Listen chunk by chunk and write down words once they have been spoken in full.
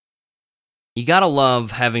You gotta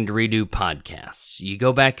love having to redo podcasts. You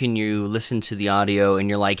go back and you listen to the audio and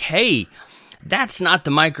you're like, hey, that's not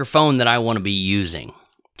the microphone that I want to be using.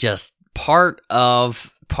 Just part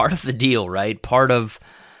of the deal, right? Part of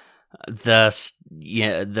the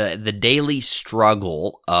daily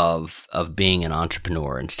struggle of being an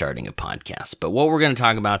entrepreneur and starting a podcast. But what we're going to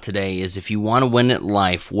talk about today is if you want to win at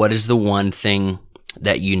life, what is the one thing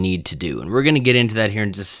that you need to do? And we're going to get into that here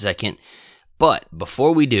in just a second. But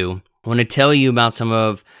before we do, I want to tell you about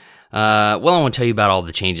I want to tell you about all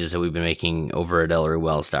the changes that we've been making over at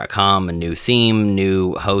ElleryWells.com. A new theme,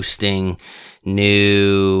 new hosting,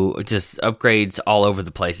 new just upgrades all over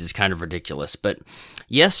the place. It's kind of ridiculous. But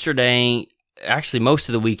yesterday, actually most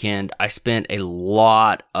of the weekend, I spent a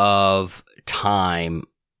lot of time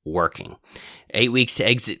working. 8 weeks to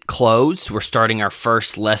exit closed. We're starting our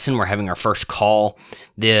first lesson. We're having our first call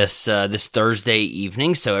this Thursday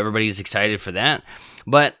evening, so everybody's excited for that.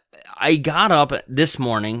 But I got up this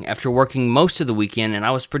morning after working most of the weekend, and I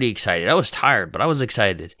was pretty excited. I was tired, but I was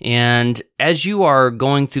excited. And as you are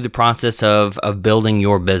going through the process of building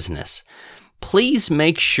your business, please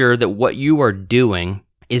make sure that what you are doing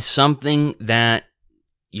is something that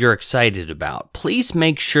you're excited about. Please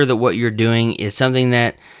make sure that what you're doing is something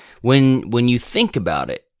that when you think about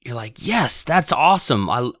it, you're like, yes, that's awesome.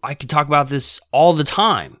 I could talk about this all the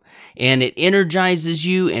time. And it energizes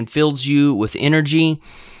you and fills you with energy.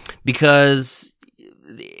 Because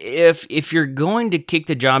if you're going to kick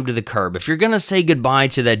the job to the curb, if you're going to say goodbye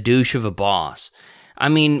to that douche of a boss, I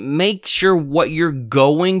mean, make sure what you're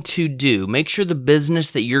going to do, make sure the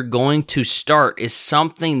business that you're going to start is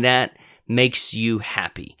something that makes you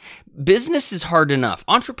happy. Business is hard enough.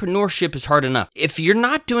 Entrepreneurship is hard enough. If you're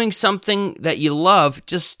not doing something that you love,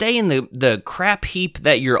 just stay in the crap heap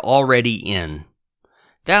that you're already in.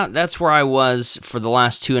 That's where I was for the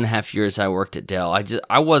last 2.5 years I worked at Dell.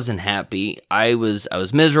 I wasn't happy. I was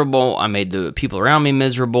miserable. I made the people around me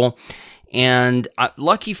miserable. And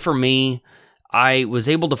lucky for me, I was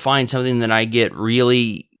able to find something that I get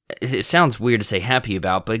really, it sounds weird to say happy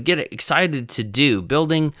about, but get excited to do.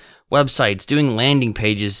 Building websites, doing landing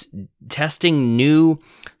pages, testing new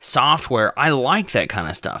software. I like that kind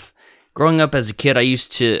of stuff. Growing up as a kid, I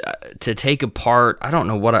used to take apart, I don't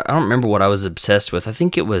remember what I was obsessed with. I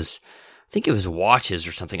think it was watches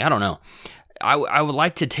or something. I don't know. I would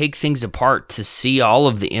like to take things apart to see all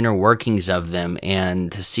of the inner workings of them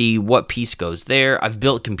and to see what piece goes there. I've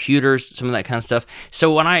built computers, some of that kind of stuff.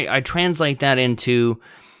 So when I translate that into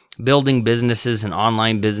building businesses and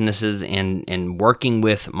online businesses and working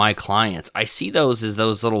with my clients, I see those as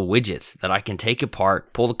those little widgets that I can take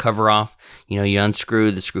apart, pull the cover off. You know, you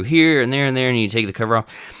unscrew the screw here and there, and you take the cover off,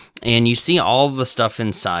 and you see all the stuff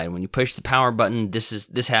inside. When you push the power button,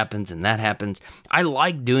 this happens and that happens. I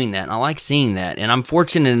like doing that, and I like seeing that, and I'm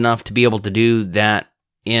fortunate enough to be able to do that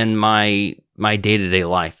in my day-to-day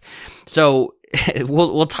life. So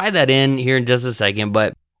we'll tie that in here in just a second,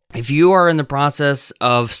 but if you are in the process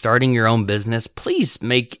of starting your own business, please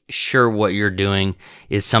make sure what you're doing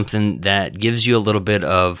is something that gives you a little bit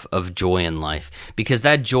of joy in life. Because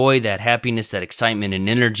that joy, that happiness, that excitement and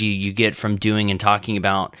energy you get from doing and talking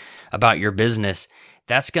about your business,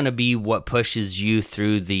 that's going to be what pushes you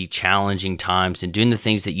through the challenging times and doing the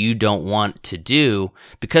things that you don't want to do,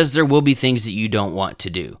 because there will be things that you don't want to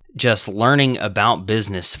do. Just learning about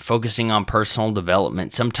business, focusing on personal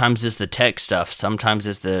development. Sometimes it's the tech stuff. Sometimes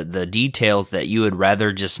it's the details that you would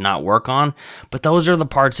rather just not work on. But those are the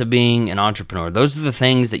parts of being an entrepreneur. Those are the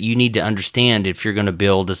things that you need to understand if you're going to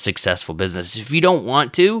build a successful business. If you don't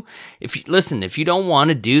want to, if you don't want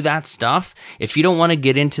to do that stuff, if you don't want to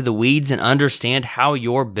get into the weeds and understand how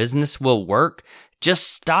your business will work,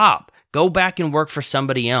 just stop. Go back and work for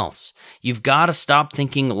somebody else. You've got to stop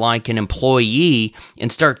thinking like an employee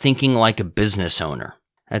and start thinking like a business owner.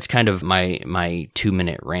 That's kind of my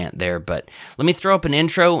 2-minute rant there, but let me throw up an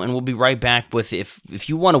intro and we'll be right back with if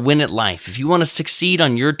you want to win at life, if you want to succeed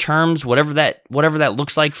on your terms, whatever that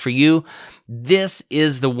looks like for you, this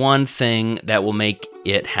is the one thing that will make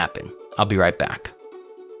it happen. I'll be right back.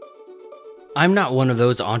 I'm not one of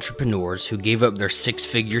those entrepreneurs who gave up their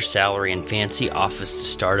 6-figure salary and fancy office to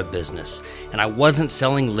start a business, and I wasn't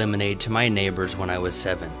selling lemonade to my neighbors when I was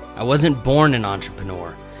 7. I wasn't born an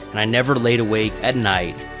entrepreneur, and I never laid awake at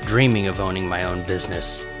night dreaming of owning my own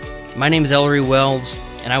business. My name is Ellery Wells,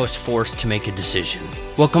 and I was forced to make a decision.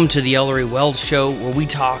 Welcome to the Ellery Wells Show, where we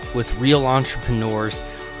talk with real entrepreneurs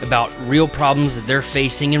about real problems that they're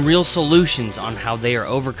facing and real solutions on how they are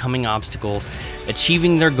overcoming obstacles,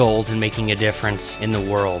 achieving their goals, and making a difference in the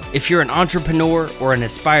world. If you're an entrepreneur or an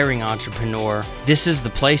aspiring entrepreneur, this is the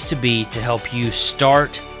place to be to help you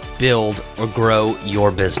start, build, or grow your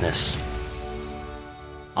business.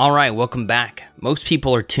 All right, welcome back. Most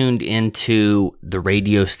people are tuned into the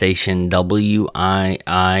radio station WIIFM.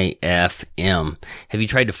 Have you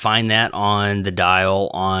tried to find that on the dial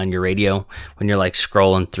on your radio when you're like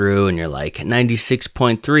scrolling through and you're like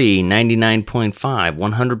 96.3,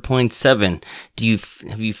 99.5, 100.7?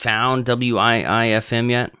 Have you found WIIFM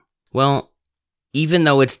yet? Well, even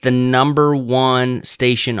though it's the number one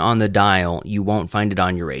station on the dial, you won't find it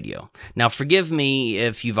on your radio. Now, forgive me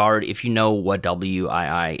if you know what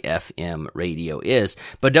WIIFM radio is,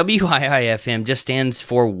 but WIIFM just stands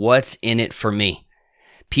for What's in It for Me.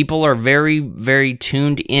 People are very, very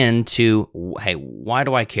tuned in to, hey, why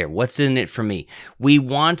do I care? What's in it for me? We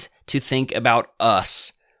want to think about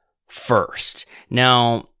us first.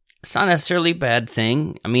 Now, it's not necessarily a bad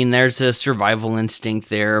thing. I mean, there's a survival instinct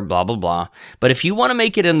there, blah, blah, blah. But if you want to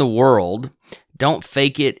make it in the world, don't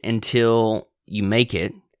fake it until you make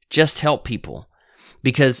it. Just help people.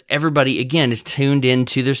 Because everybody, again, is tuned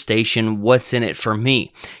into their station. What's in it for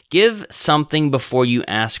me? Give something before you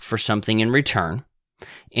ask for something in return.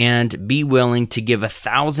 And be willing to give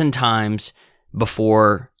 1,000 times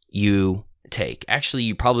before you take. Actually,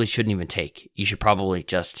 you probably shouldn't even take. You should probably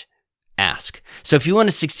just ask. So if you want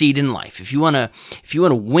to succeed in life, if you want to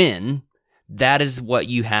win, that is what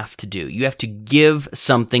you have to do. You have to give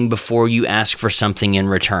something before you ask for something in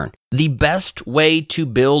return. The best way to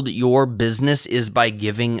build your business is by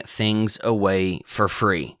giving things away for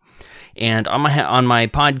free. And on my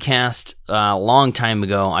podcast a long time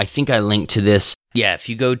ago, I think I linked to this. Yeah, if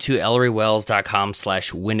you go to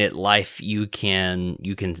ellerywells.com/winitlife, you can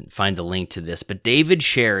find the link to this. But David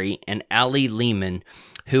Sherry and Ali Lehman,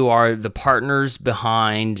 who are the partners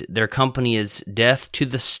behind their company is Death to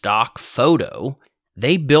the Stock Photo,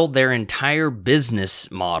 they built their entire business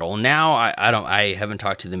model. Now, I haven't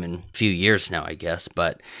talked to them in a few years now, I guess,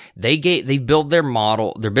 but they built their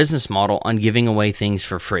business model on giving away things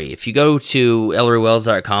for free. If you go to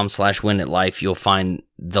ellerywells.com/winitlife, you'll find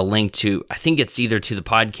the link to, I think it's either to the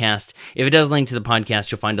podcast. If it does link to the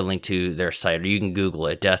podcast, you'll find a link to their site, or you can Google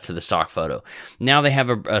it, Death to the Stock Photo. Now they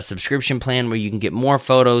have a subscription plan where you can get more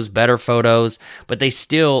photos, better photos, but they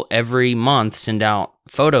still every month send out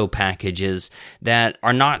photo packages that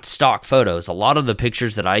are not stock photos. A lot of the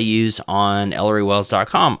pictures that I use on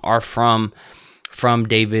ellerywells.com are from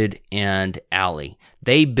David and Ali.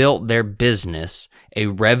 They built their business a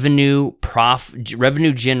revenue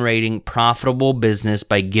generating profitable business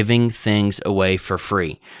by giving things away for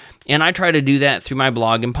free. And I try to do that through my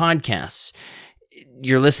blog and podcasts.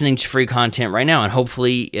 You're listening to free content right now, and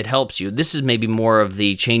hopefully it helps you. This is maybe more of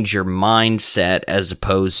the change your mindset as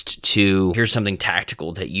opposed to here's something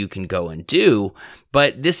tactical that you can go and do.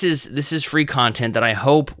 But this is free content that I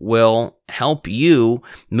hope will help you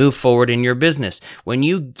move forward in your business. When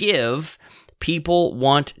you give, people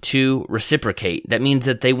want to reciprocate. That means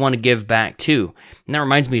that they want to give back too. And that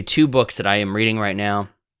reminds me of 2 books that I am reading right now.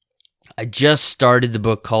 I just started the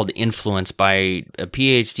book called Influence by a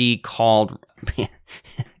PhD called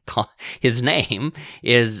his name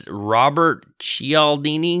is Robert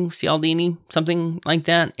Cialdini, something like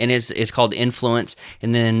that. And it's called Influence.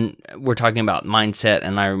 And then we're talking about mindset.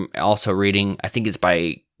 And I'm also reading, I think it's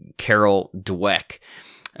by Carol Dweck,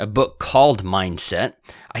 a book called Mindset.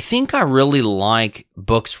 I think I really like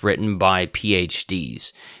books written by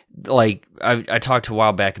PhDs. Like I talked a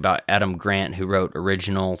while back about Adam Grant, who wrote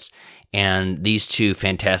Originals, and these 2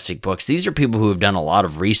 fantastic books. These are people who have done a lot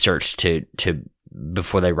of research to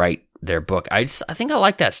before they write their book. I think I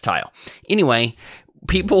like that style. Anyway,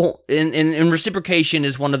 people in reciprocation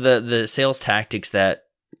is one of the sales tactics that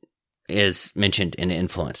is mentioned in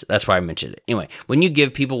Influence. That's why I mentioned it. Anyway, when you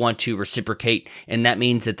give, people want to reciprocate, and that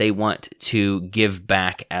means that they want to give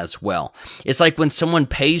back as well. It's like when someone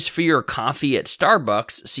pays for your coffee at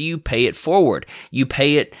Starbucks, so you pay it forward. You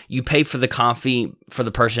pay for the coffee for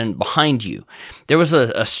the person behind you. There was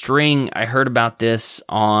a string, I heard about this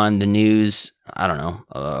on the news, I don't know,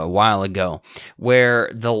 a while ago,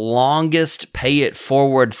 where the longest pay it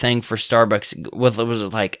forward thing for Starbucks was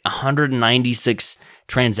like 196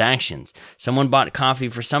 transactions. Someone bought coffee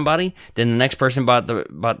for somebody, then the next person bought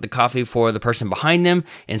the coffee for the person behind them,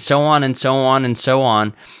 and so on and so on and so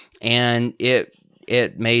on. And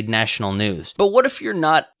it made national news. But what if you're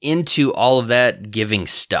not into all of that giving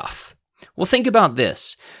stuff? Well, think about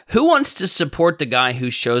this. Who wants to support the guy who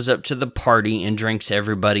shows up to the party and drinks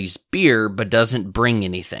everybody's beer but doesn't bring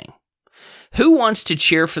anything? Who wants to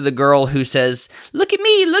cheer for the girl who says, look at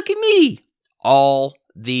me, all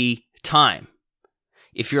the time?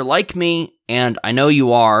 If you're like me, and I know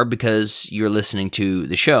you are because you're listening to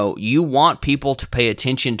the show, you want people to pay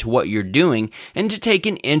attention to what you're doing and to take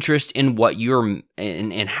an interest in what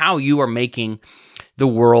and how you are making the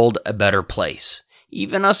world a better place.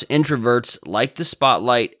 Even us introverts like the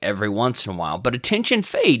spotlight every once in a while, but attention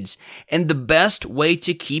fades, and the best way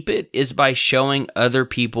to keep it is by showing other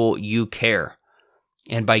people you care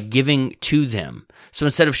and by giving to them. So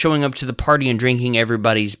instead of showing up to the party and drinking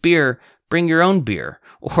everybody's beer, bring your own beer.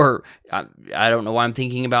 Or I don't know why I'm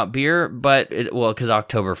thinking about beer, but because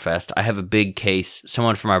Oktoberfest, I have a big case.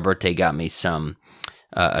 Someone for my birthday got me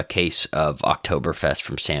a case of Oktoberfest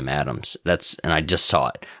from Sam Adams. And I just saw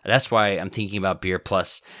it. That's why I'm thinking about beer.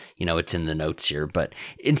 Plus, it's in the notes here. But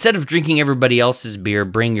instead of drinking everybody else's beer,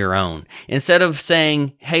 bring your own. Instead of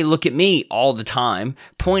saying, "Hey, look at me" all the time,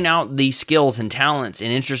 point out the skills and talents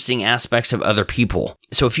and interesting aspects of other people.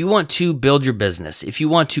 So if you want to build your business, if you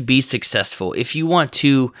want to be successful, if you want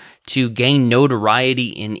to gain notoriety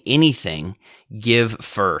in anything, give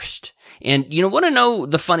first. And you want to know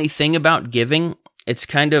the funny thing about giving? There's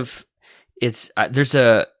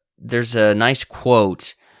a nice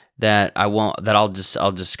quote that I'll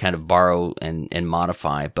just kind of borrow and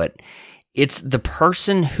modify, but it's the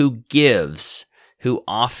person who gives who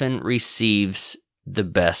often receives the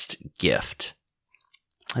best gift.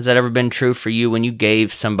 Has that ever been true for you when you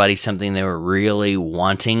gave somebody something they were really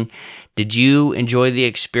wanting? Did you enjoy the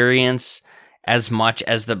experience as much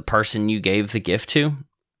as the person you gave the gift to?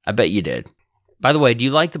 I bet you did. By the way, do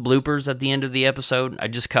you like the bloopers at the end of the episode? I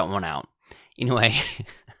just cut one out. Anyway,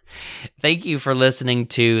 thank you for listening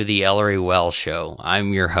to the Ellery Wells Show.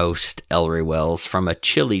 I'm your host, Ellery Wells, from a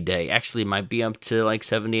chilly day. Actually, it might be up to like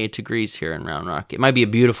 78 degrees here in Round Rock. It might be a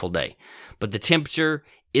beautiful day, but the temperature,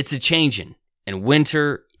 it's a-changing, and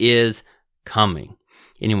winter is coming.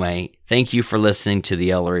 Anyway, thank you for listening to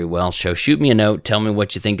the Ellery Wells Show. Shoot me a note. Tell me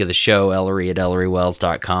what you think of the show,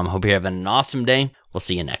 Ellery@ElleryWells.com. Hope you're having an awesome day. We'll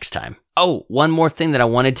see you next time. Oh, one more thing that I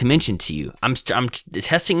wanted to mention to you. I'm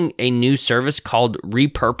testing a new service called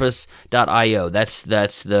repurpose.io. That's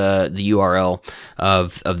the URL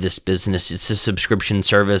of this business. It's a subscription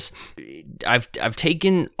service. I've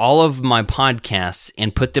taken all of my podcasts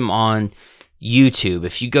and put them on YouTube.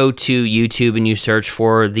 If you go to YouTube and you search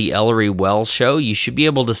for the Ellery Wells Show, you should be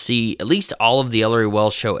able to see at least all of the Ellery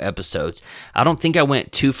Wells Show episodes. I don't think I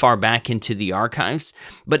went too far back into the archives,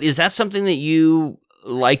 but is that something that you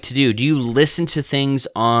like to do? Do you listen to things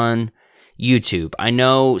on YouTube? I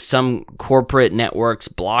know some corporate networks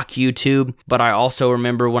block YouTube, but I also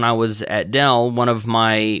remember when I was at Dell, one of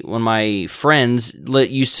my friends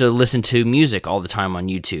used to listen to music all the time on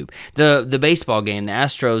YouTube. The baseball game, the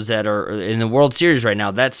Astros that are in the World Series right now,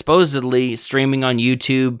 that's supposedly streaming on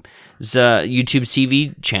YouTube's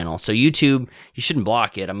TV channel. So YouTube, you shouldn't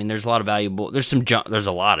block it. I mean, there's a lot of there's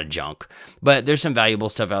a lot of junk, but there's some valuable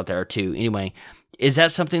stuff out there too. Anyway, is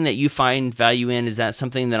that something that you find value in? Is that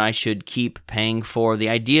something that I should keep paying for? The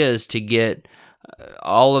idea is to get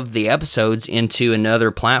all of the episodes into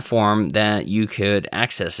another platform that you could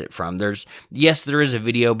access it from. There is a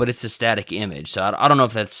video, but it's a static image. So I don't know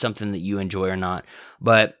if that's something that you enjoy or not.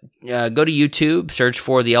 But go to YouTube, search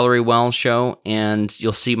for the Ellery Wells Show, and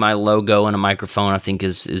you'll see my logo and a microphone, I think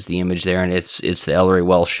is the image there, and it's the Ellery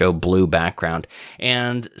Wells Show blue background.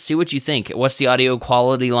 And see what you think. What's the audio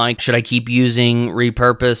quality like? Should I keep using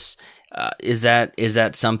Repurpose? Is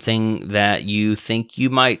that something that you think you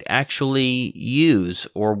might actually use,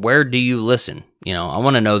 or where do you listen? I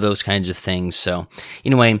want to know those kinds of things. So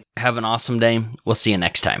anyway, have an awesome day. We'll see you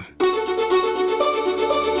next time.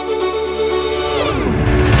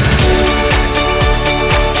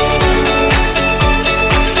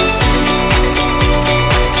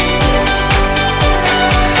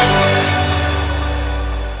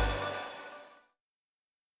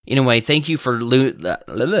 Anyway, thank you for